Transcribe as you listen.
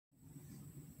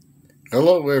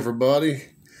Hello everybody.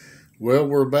 Well,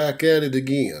 we're back at it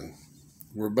again.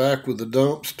 We're back with the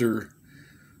dumpster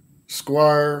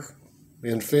Squier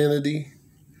Infinity.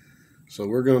 So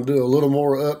we're going to do a little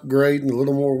more upgrading, a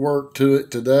little more work to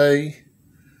it today.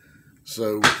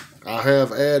 So I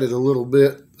have added a little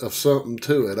bit of something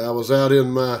to it. I was out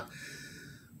in my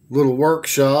little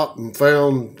workshop and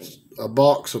found a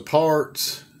box of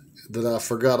parts that I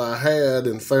forgot I had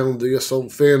and found this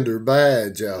old fender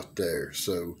badge out there.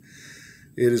 So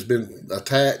it has been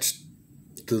attached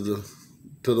to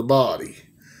the body.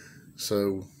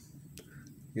 So,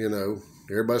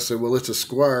 everybody said, well, it's a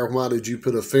Squier. Why did you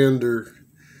put a Fender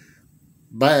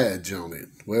badge on it?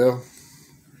 Well,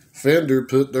 Fender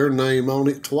put their name on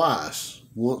it twice.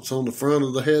 Once on the front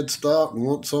of the headstock and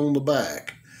once on the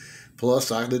back.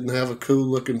 Plus, I didn't have a cool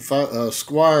looking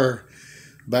Squier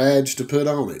badge to put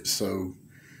on it. So,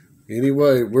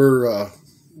 anyway,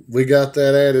 we got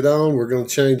that added on. We're going to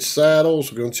change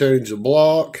saddles. We're going to change the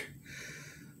block.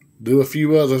 Do a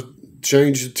few other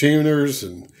change the tuners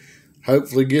and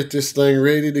hopefully get this thing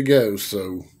ready to go.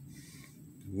 So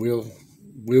we'll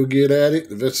get at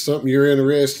it. If it's something you're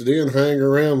interested in, hang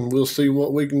around and we'll see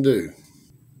what we can do.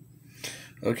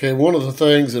 Okay, one of the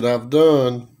things that I've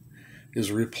done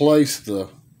is replace the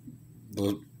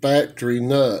factory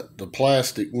nut, the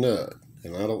plastic nut.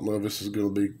 And I don't know if this is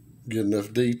going to be good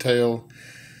enough detail.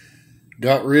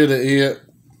 Got rid of it,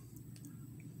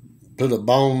 put a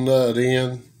bone nut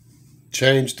in,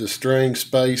 changed the string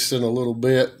spacing a little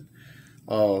bit.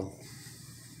 I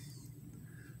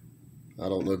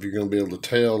don't know if you're going to be able to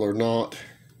tell or not.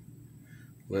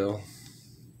 Well,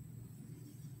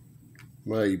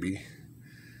 maybe.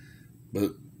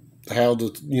 But how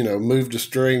to, move the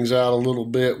strings out a little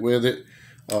bit with it.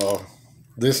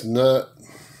 This nut,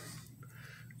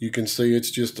 you can see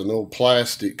it's just an old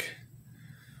plastic,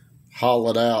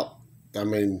 hollowed out.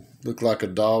 Look like a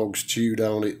dog's chewed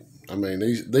on it.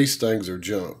 These things are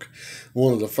junk.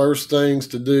 One of the first things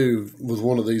to do with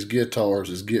one of these guitars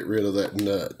is get rid of that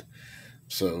nut.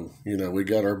 So, we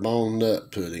got our bone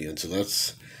nut put in. So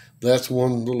that's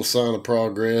one little sign of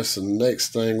progress. And the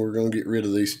next thing, we're going to get rid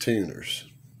of these tuners.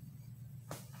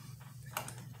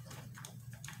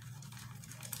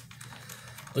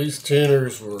 These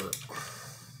tuners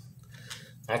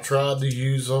I tried to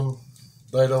use them.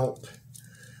 They don't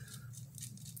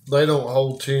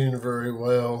hold tune very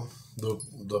well.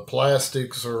 The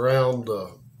plastics around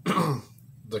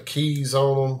the keys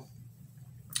on them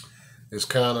is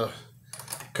kind of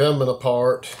coming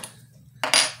apart,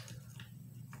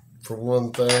 for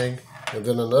one thing. And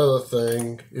then another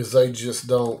thing is they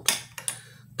don't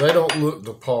look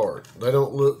the part. They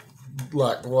don't look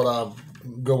like what I'm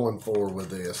going for with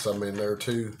this. They're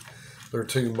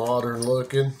too modern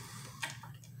looking.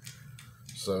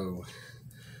 So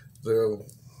they'll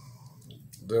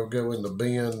go in the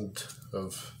bin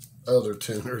of other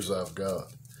tuners I've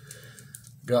got.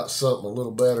 Got something a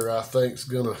little better. I think it's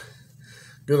gonna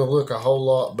look a whole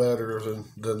lot better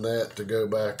than that to go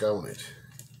back on it.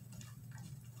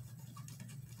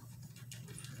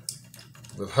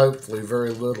 With hopefully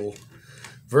very little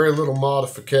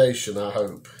modification, I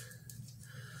hope.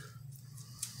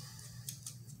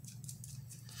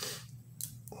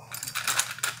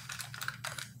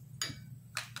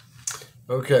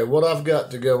 Okay, what I've got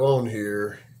to go on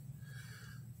here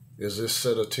is this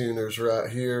set of tuners right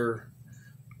here.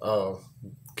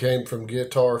 Came from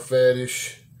Guitar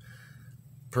Fetish.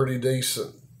 Pretty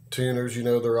decent tuners.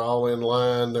 They're all in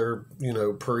line. They're,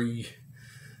 they're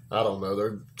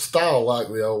style like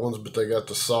the old ones, but they got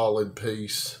the solid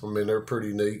piece. They're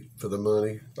pretty neat for the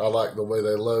money. I like the way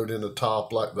they load in the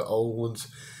top like the old ones.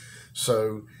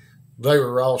 So they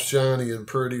were all shiny and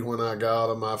pretty when I got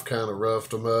them. I've kind of roughed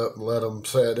them up and let them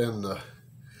set in the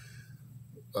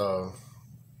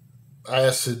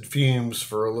acid fumes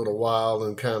for a little while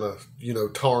and kind of,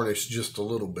 tarnish just a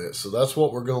little bit. So that's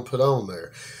what we're going to put on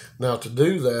there. Now to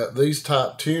do that, these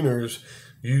type tuners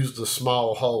use the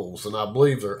small holes. And I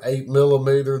believe they're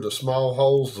 8mm, the small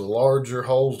holes. The larger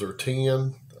holes are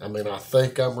 10. I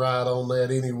think I'm right on that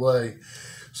anyway.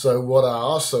 So what I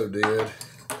also did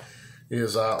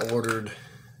is I ordered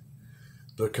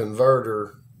the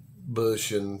converter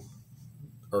bushing,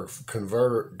 or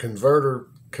converter,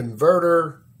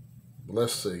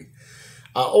 let's see.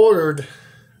 I ordered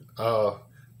the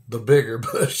bigger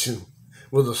bushing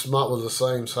with the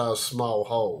same size small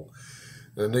hole.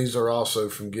 And these are also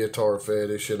from Guitar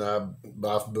Fetish, and I've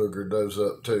boogered those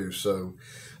up too. So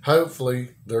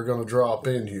hopefully they're going to drop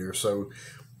in here. So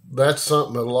that's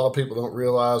something that a lot of people don't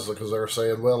realize, because they're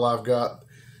saying, well, I've got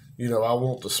you know, I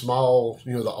want the small,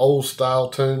 you know, the old style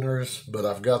tuners, but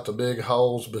I've got the big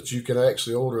holes. But you can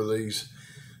actually order these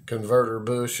converter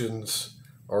bushings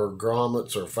or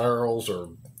grommets or ferrules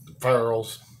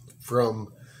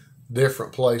from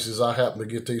different places. I happen to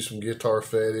get these from Guitar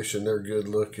Fetish, and they're good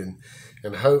looking,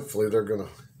 and hopefully they're gonna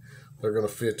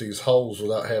fit these holes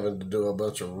without having to do a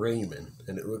bunch of reaming.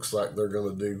 And it looks like they're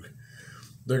gonna do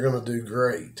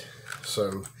great.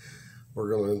 So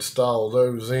we're gonna install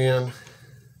those in.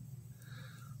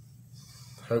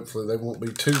 Hopefully they won't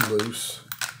be too loose.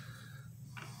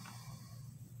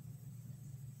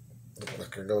 Look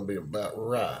like they're gonna be about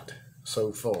right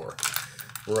so far.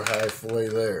 We're halfway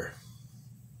there.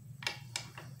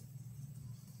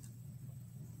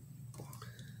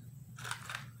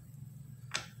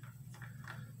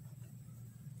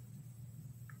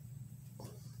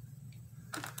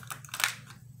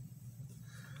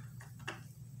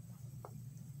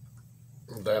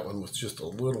 That one was just a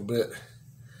little bit,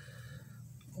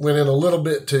 went in a little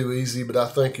bit too easy, but I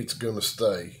think it's going to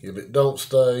stay. If it don't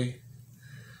stay,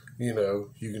 you know,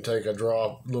 you can take a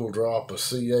little drop of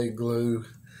CA glue,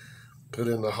 put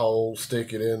in the hole,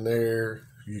 stick it in there.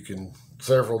 You can,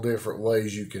 several different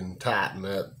ways you can tighten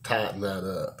that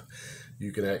up.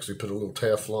 You can actually put a little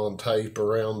Teflon tape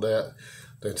around that,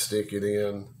 then stick it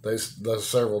in. There's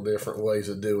several different ways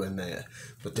of doing that,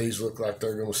 but these look like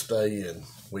they're going to stay in,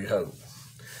 we hope.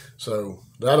 So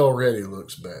that already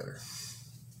looks better.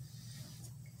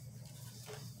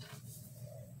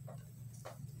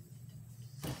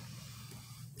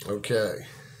 Okay.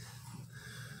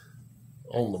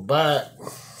 On the back,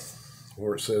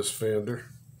 where it says Fender,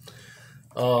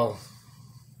 we're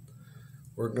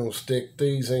going to stick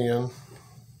these in,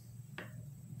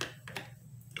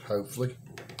 hopefully.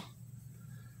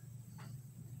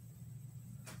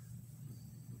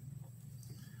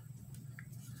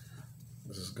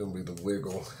 This is going to be the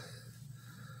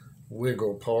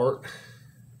wiggle part.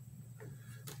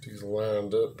 These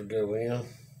lined up to go in.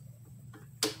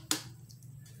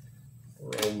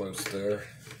 We're almost there.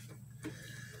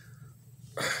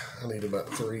 I need about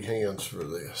 3 hands for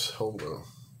this. Hold on.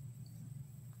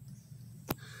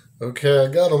 Okay, I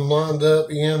got them lined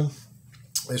up in.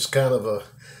 It's kind of a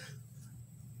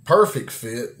perfect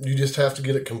fit. You just have to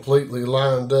get it completely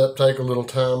lined up. Take a little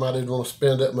time. I didn't want to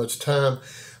spend that much time.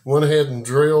 Went ahead and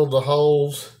drilled the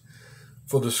holes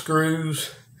for the screws.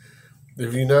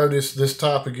 If you notice, this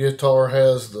type of guitar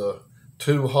has the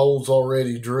 2 holes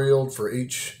already drilled for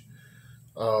each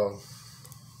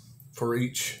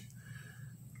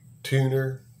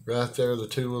tuner right there. The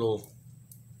 2 little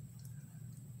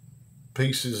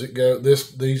pieces that go.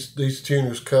 These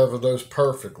tuners cover those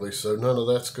perfectly, so none of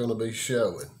that's going to be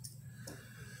showing.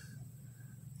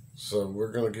 So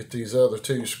we're going to get these other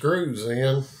 2 screws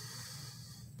in,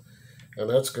 and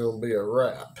that's going to be a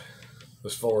wrap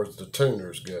as far as the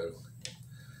tuners go.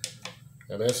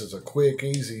 And this is a quick,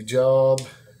 easy job.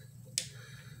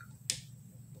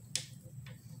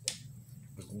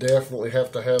 Definitely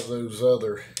have to have those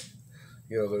other,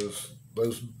 you know,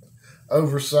 those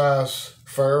oversized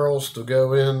ferrules to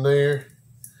go in there.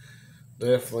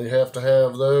 Definitely have to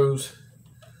have those.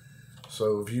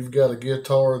 So if you've got a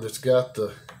guitar that's got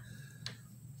the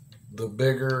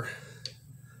bigger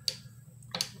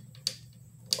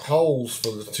holes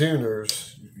for the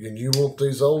tuners, and you want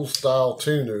these old style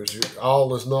tuners,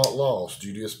 all is not lost.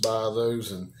 You just buy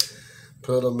those and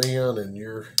put them in, and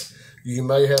you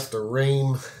may have to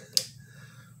ream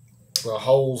the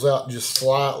holes out just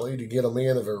slightly to get them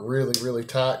in if they're really, really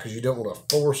tight, because you don't want to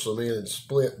force them in and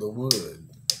split the wood.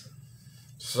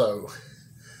 So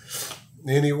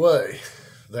anyway,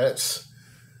 that's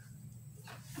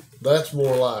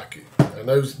more like it. And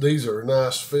these are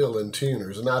nice filling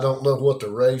tuners, and I don't know what the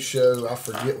ratio, I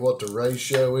forget what the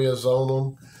ratio is on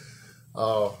them,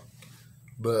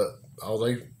 but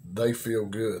they feel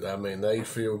good. I mean, they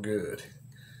feel good,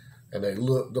 and they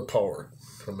look the part.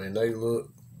 I mean,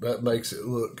 that makes it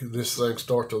look, this thing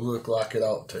start to look like it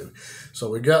ought to.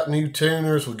 So we got new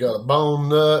tuners, we got a bone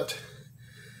nut,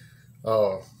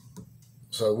 so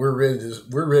we're ready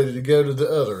to go to the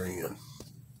other end.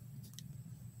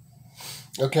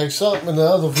 Okay, something in the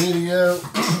other video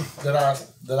that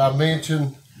I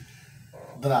mentioned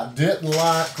that I didn't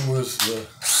like was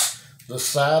the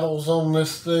saddles on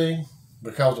this thing,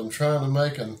 because I'm trying to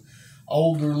make an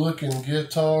older looking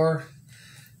guitar,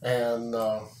 and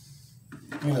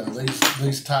you know,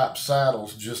 these type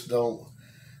saddles just don't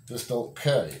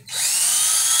cut it.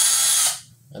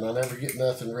 And I never get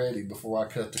nothing ready before I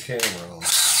cut the camera on.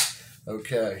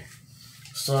 Okay,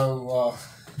 so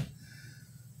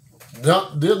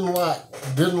didn't like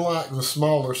the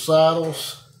smaller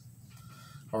saddles.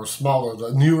 or smaller,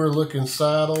 the newer looking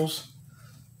saddles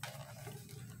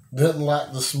didn't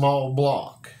like the small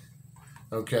block.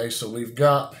 Okay, so we've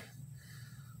got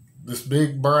this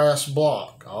big brass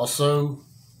block. Also,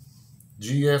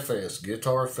 GFS,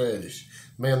 Guitar Fetish.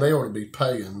 Man, they ought to be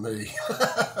paying me.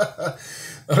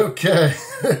 Okay.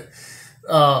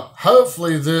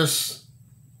 Hopefully this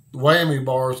whammy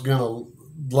bar is going to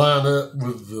line up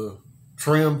with the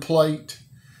trim plate,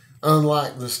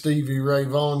 unlike the Stevie Ray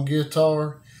Vaughan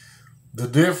guitar. The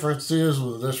difference is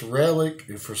with this relic,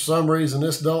 if for some reason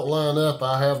this don't line up,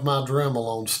 I have my Dremel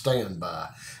on standby.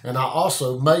 And I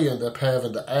also may end up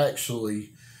having to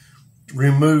actually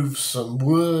remove some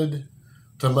wood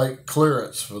to make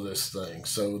clearance for this thing.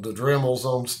 So the Dremel's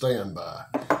on standby.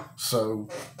 So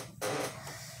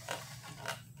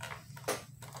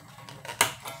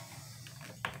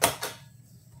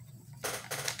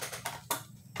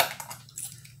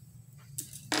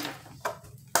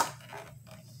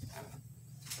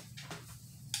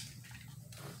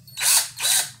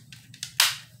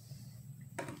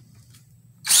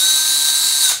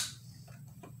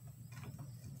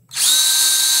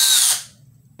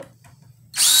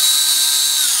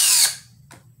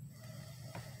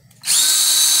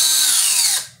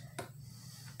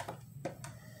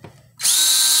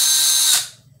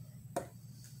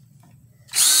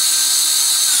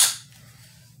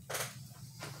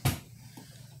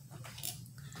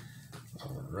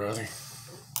Ready?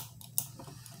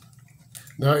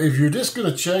 Now, if you're just going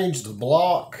to change the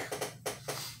block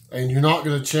and you're not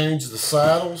going to change the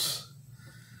saddles,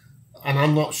 and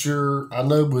I'm not sure, I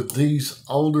know with these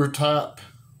older type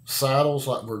saddles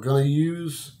like we're going to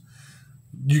use,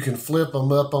 you can flip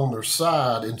them up on their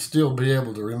side and still be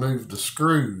able to remove the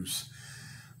screws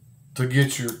to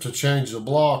get to change the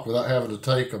block without having to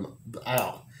take them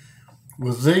out.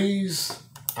 With these,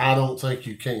 I don't think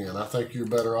you can. I think you're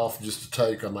better off just to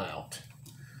take them out.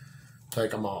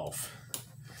 Take them off.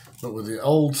 But with the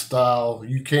old style,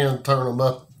 you can turn them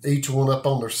up, each one up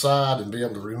on their side, and be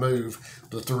able to remove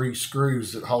the 3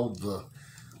 screws that hold the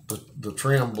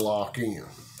trim block in.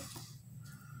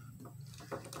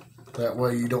 That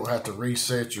way you don't have to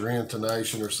reset your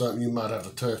intonation or something. You might have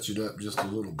to touch it up just a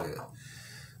little bit.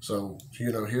 So,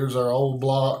 you know, here's our old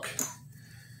block.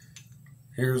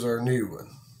 Here's our new one.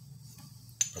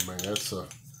 I mean, that's a,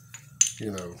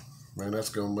 you know, man, that's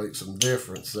going to make some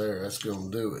difference there. That's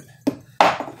going to do it.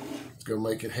 It's going to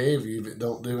make it heavy if it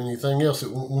don't do anything else.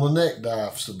 It won't want to neck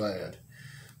dive so bad.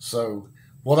 So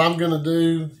what I'm going to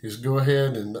do is go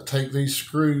ahead and take these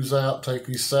screws out, take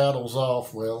these saddles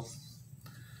off. Well, I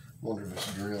wonder if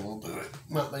this drill will do it.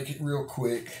 Might make it real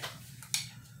quick.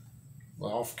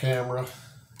 Off camera.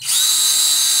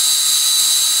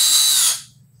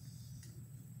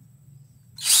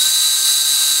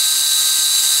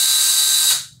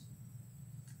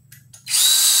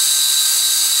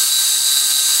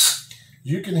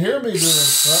 You can hear me doing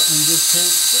something, you just can't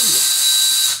see it.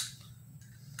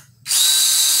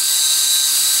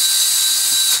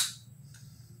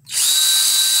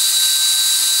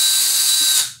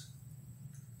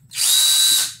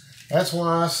 That's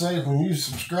why I say when you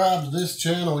subscribe to this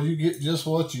channel, you get just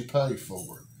what you pay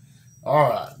for. All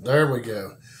right, there we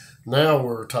go. Now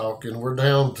we're talking. We're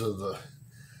down to the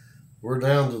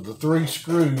 3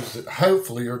 screws that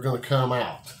hopefully are going to come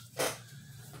out.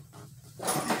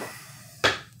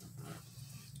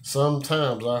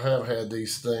 Sometimes I have had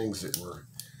these things that were,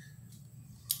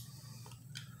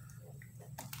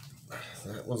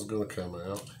 that one's going to come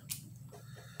out.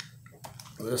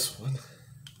 This one.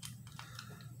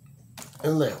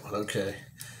 And that one, okay.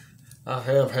 I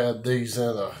have had these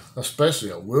in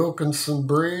especially a Wilkinson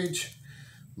bridge.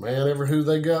 Man, ever who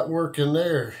they got working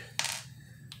there,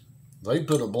 they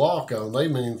put a block on, they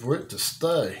mean for it to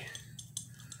stay.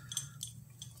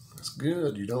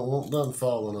 Good. You don't want none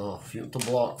falling off. You want the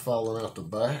block falling out the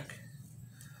back.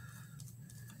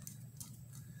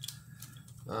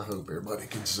 I hope everybody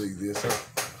can see this.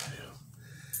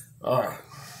 All right.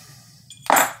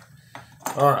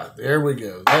 All right, there we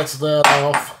go. That's that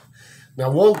off.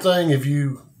 Now, one thing, if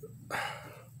you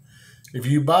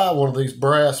buy one of these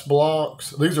brass blocks,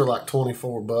 these are like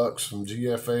 24 bucks from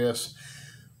GFS.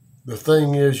 The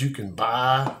thing is, you can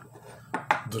buy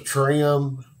the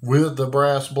trim with the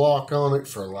brass block on it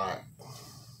for like,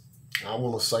 I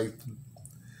want to say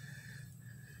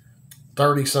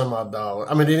 30 some odd dollars.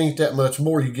 I mean, it ain't that much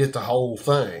more. You get the whole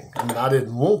thing. I mean, I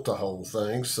didn't want the whole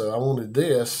thing, so I wanted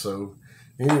this. So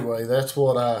anyway, that's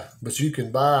what but you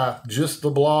can buy just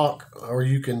the block, or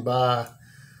you can buy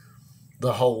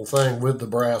the whole thing with the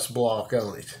brass block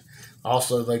on it.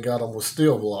 Also, they got them with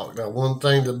steel block. Now, one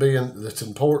thing that's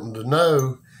important to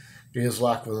know is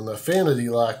like with an affinity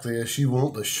like this, you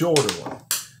want the shorter one.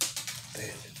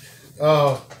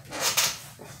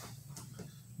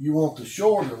 You want the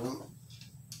shorter one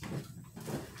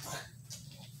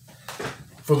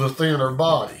for the thinner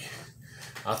body.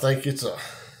 I think it's a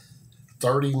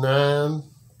 39,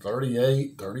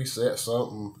 38, 37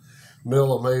 something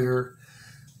millimeter.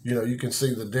 You know, you can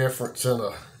see the difference in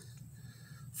a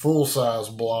full-size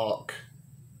block.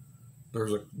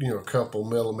 There's a couple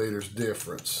millimeters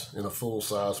difference in a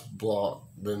full-size block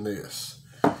than this.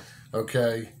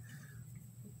 Okay,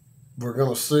 we're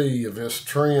going to see if this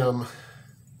trim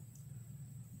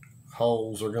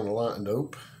holes are going to line.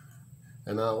 Nope.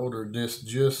 And I ordered this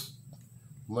just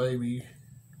maybe.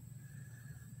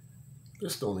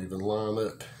 This don't even line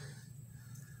up.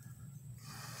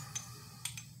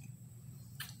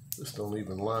 This don't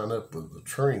even line up with the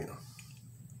trim.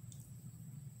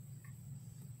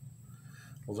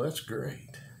 Well, that's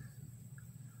great.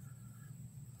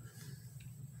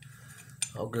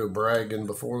 I'll go bragging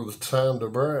before it's time to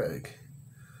brag.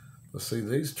 Let's see,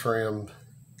 these trim,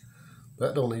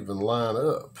 that don't even line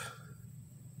up.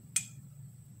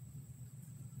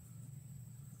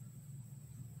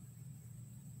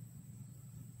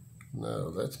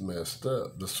 No, that's messed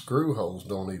up. The screw holes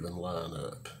don't even line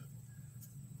up.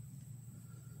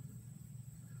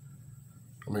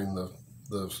 I mean,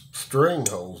 the string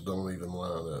holes don't even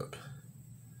line up.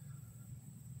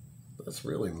 That's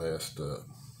really messed up.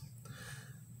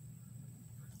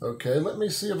 Okay, let me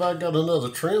see if I got another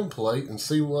trim plate and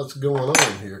see what's going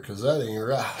on here, because that ain't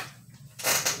right.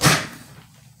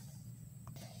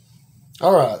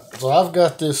 All right, so I've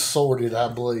got this sorted, I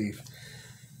believe.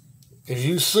 As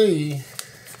you see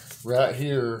right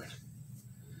here,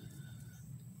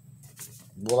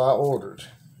 what I ordered.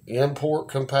 Import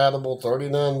compatible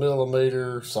 39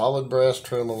 millimeter solid brass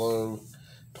tremolo,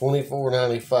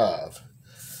 $24.95.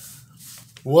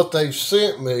 What they've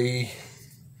sent me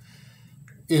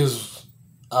is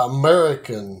an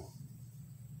American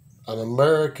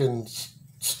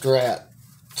strat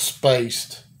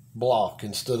spaced block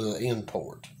instead of the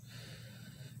import.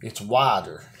 It's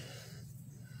wider.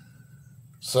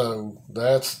 So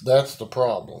that's the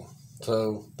problem.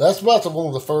 So that's about one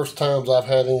of the first times I've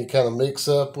had any kind of mix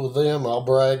up with them. I'll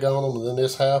brag on them and then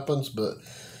this happens, but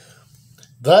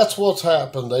that's what's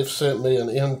happened. They've sent me an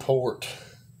import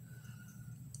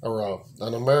or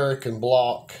an American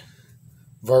block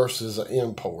versus an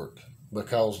import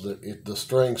because the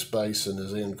string spacing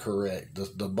is incorrect.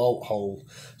 The bolt holes,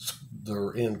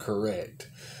 they're incorrect.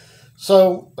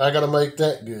 So I got to make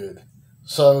that good.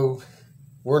 So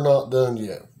we're not done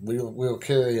yet. We'll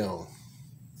carry on.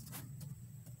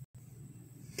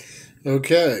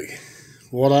 Okay,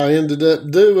 what I ended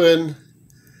up doing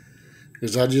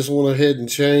is I just went ahead and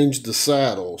changed the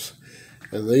saddles.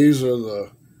 And these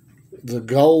are the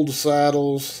gold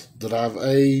saddles that I've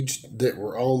aged that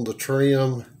were on the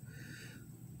trim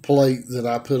plate that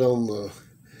I put on the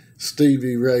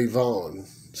Stevie Ray Vaughan.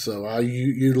 So I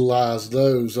utilized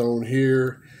those on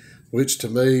here, which to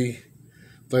me,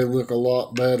 they look a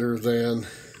lot better than,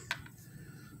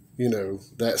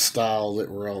 that style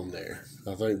that were on there.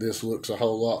 I think this looks a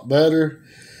whole lot better.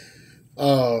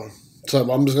 So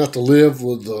I'm just going to have to live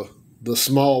with the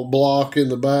small block in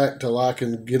the back till I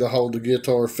can get a hold of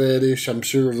Guitar Fetish. I'm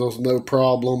sure there's no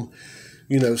problem,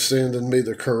 sending me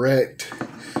the correct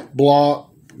block.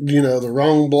 The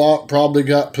wrong block probably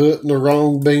got put in the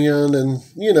wrong bin, and,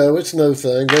 it's no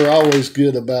thing. They're always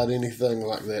good about anything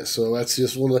like that. So that's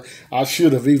just one of the, I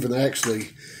should have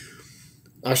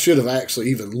actually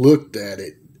even looked at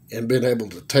it and been able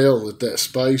to tell that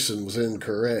spacing was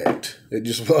incorrect. It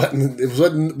just wasn't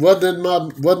in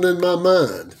my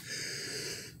mind.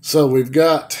 So we've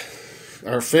got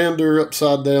our Fender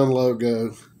upside down logo,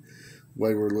 the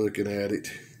way we're looking at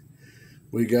it.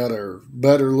 We got our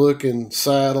better looking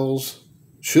saddles,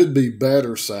 should be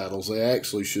better saddles. They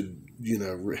actually should,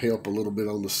 help a little bit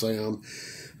on the sound.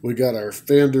 We got our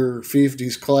Fender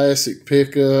 50s classic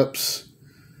pickups.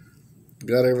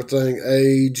 Got everything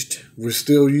aged. We're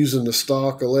still using the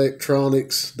stock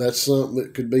electronics. That's something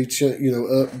that could be,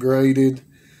 upgraded.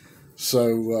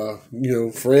 So,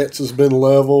 frets has been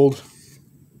leveled.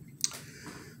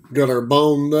 Got our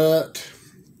bone nut.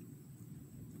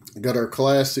 Got our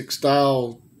classic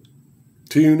style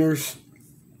tuners.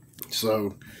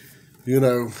 So,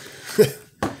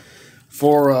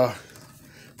 for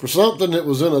something that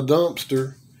was in a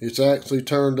dumpster, it's actually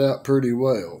turned out pretty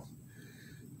well.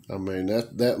 I mean,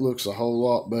 that looks a whole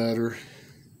lot better.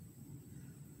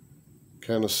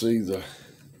 Kind of see the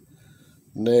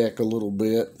neck a little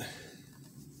bit.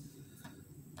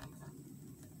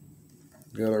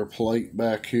 Got our plate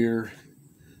back here.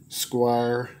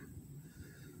 Squier.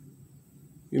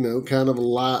 You know, kind of a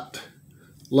light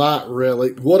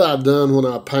relic. What I done when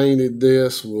I painted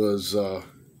this was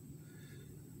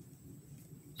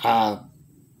I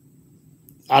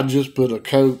just put a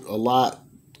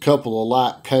couple of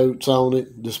light coats on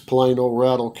it, just plain old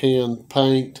rattle can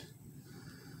paint,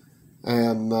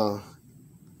 and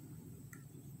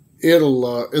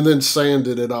and then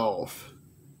sanded it off.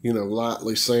 You know,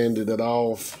 lightly sanded it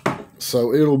off,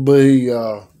 so it'll be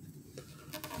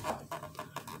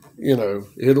you know,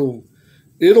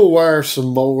 it'll wear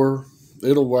some more.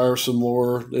 It'll wear some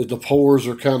more. If the pores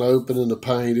are kind of open in the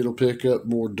paint, it'll pick up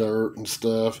more dirt and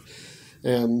stuff.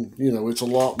 And, you know, it's a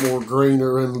lot more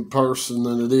greener in person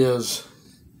than it is,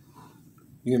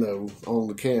 you know, on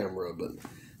the camera. But,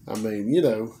 I mean, you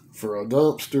know, for a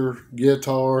dumpster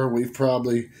guitar, we've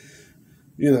probably,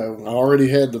 you know, I already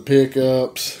had the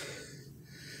pickups,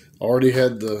 already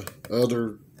had the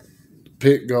other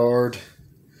pick guard.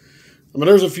 I mean,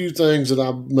 there's a few things that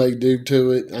I may do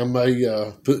to it. I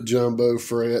may put jumbo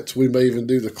frets. We may even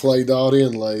do the clay dot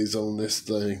inlays on this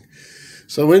thing.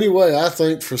 So anyway, I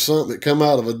think for something that come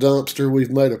out of a dumpster,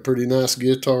 we've made a pretty nice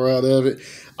guitar out of it.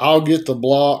 I'll get the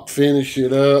block, finish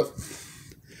it up.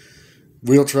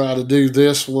 We'll try to do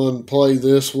this one, play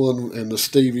this one, and the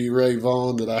Stevie Ray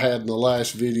Vaughan that I had in the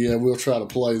last video. We'll try to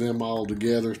play them all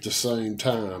together at the same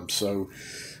time. So,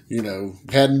 you know,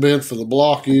 hadn't been for the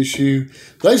block issue,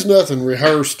 there's nothing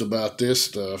rehearsed about this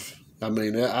stuff. I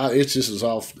mean, it's just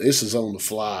this is on the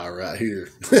fly right here.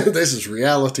 This is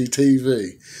reality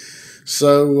TV.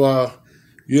 So,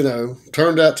 you know,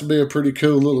 turned out to be a pretty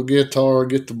cool little guitar.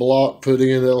 Get the block put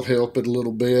in, it'll help it a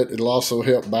little bit. It'll also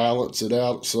help balance it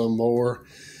out some more.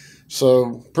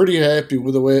 So, pretty happy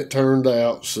with the way it turned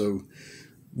out. So,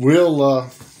 we'll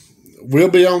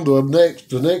be on to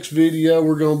the next video.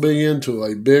 We're going to be into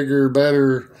a bigger,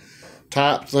 better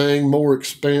type thing, more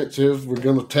expensive. We're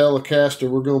going to Telecaster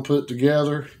we're going to put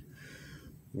together,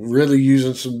 really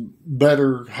using some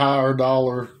better, higher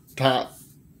dollar type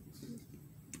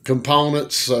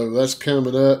components. So that's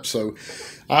coming up. So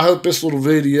I hope this little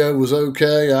video was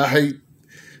okay. I hate,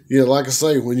 you know, like I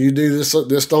say, when you do this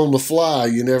on the fly,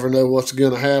 you never know what's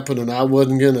going to happen, and I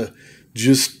wasn't going to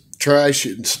just trash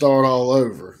it and start all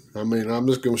over. I mean, I'm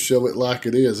just going to show it like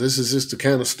it is. This is just the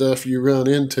kind of stuff you run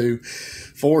into.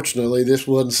 Fortunately, this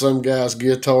wasn't some guy's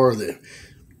guitar that,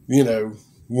 you know,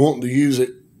 wanting to use it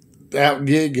out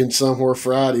gigging somewhere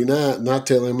Friday night, and I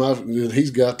tell him that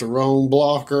he's got the wrong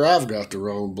block or I've got the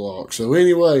wrong block. So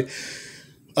anyway,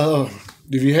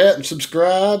 if you hadn't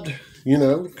subscribed, you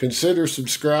know, consider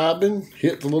subscribing.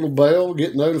 Hit the little bell,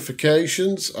 get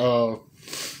notifications.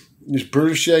 Just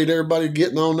appreciate everybody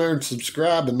getting on there and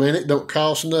subscribing, man. It don't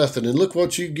cost nothing, and look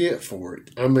what you get for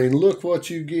it. I mean, look what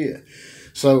you get.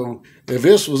 So if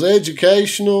this was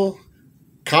educational,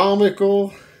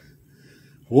 comical,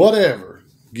 whatever,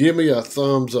 give me a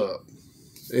thumbs up.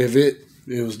 If it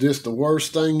was just the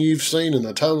worst thing you've seen and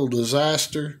a total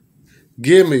disaster,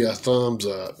 give me a thumbs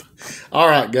up. All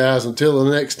right, guys, until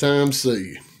the next time, see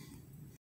you.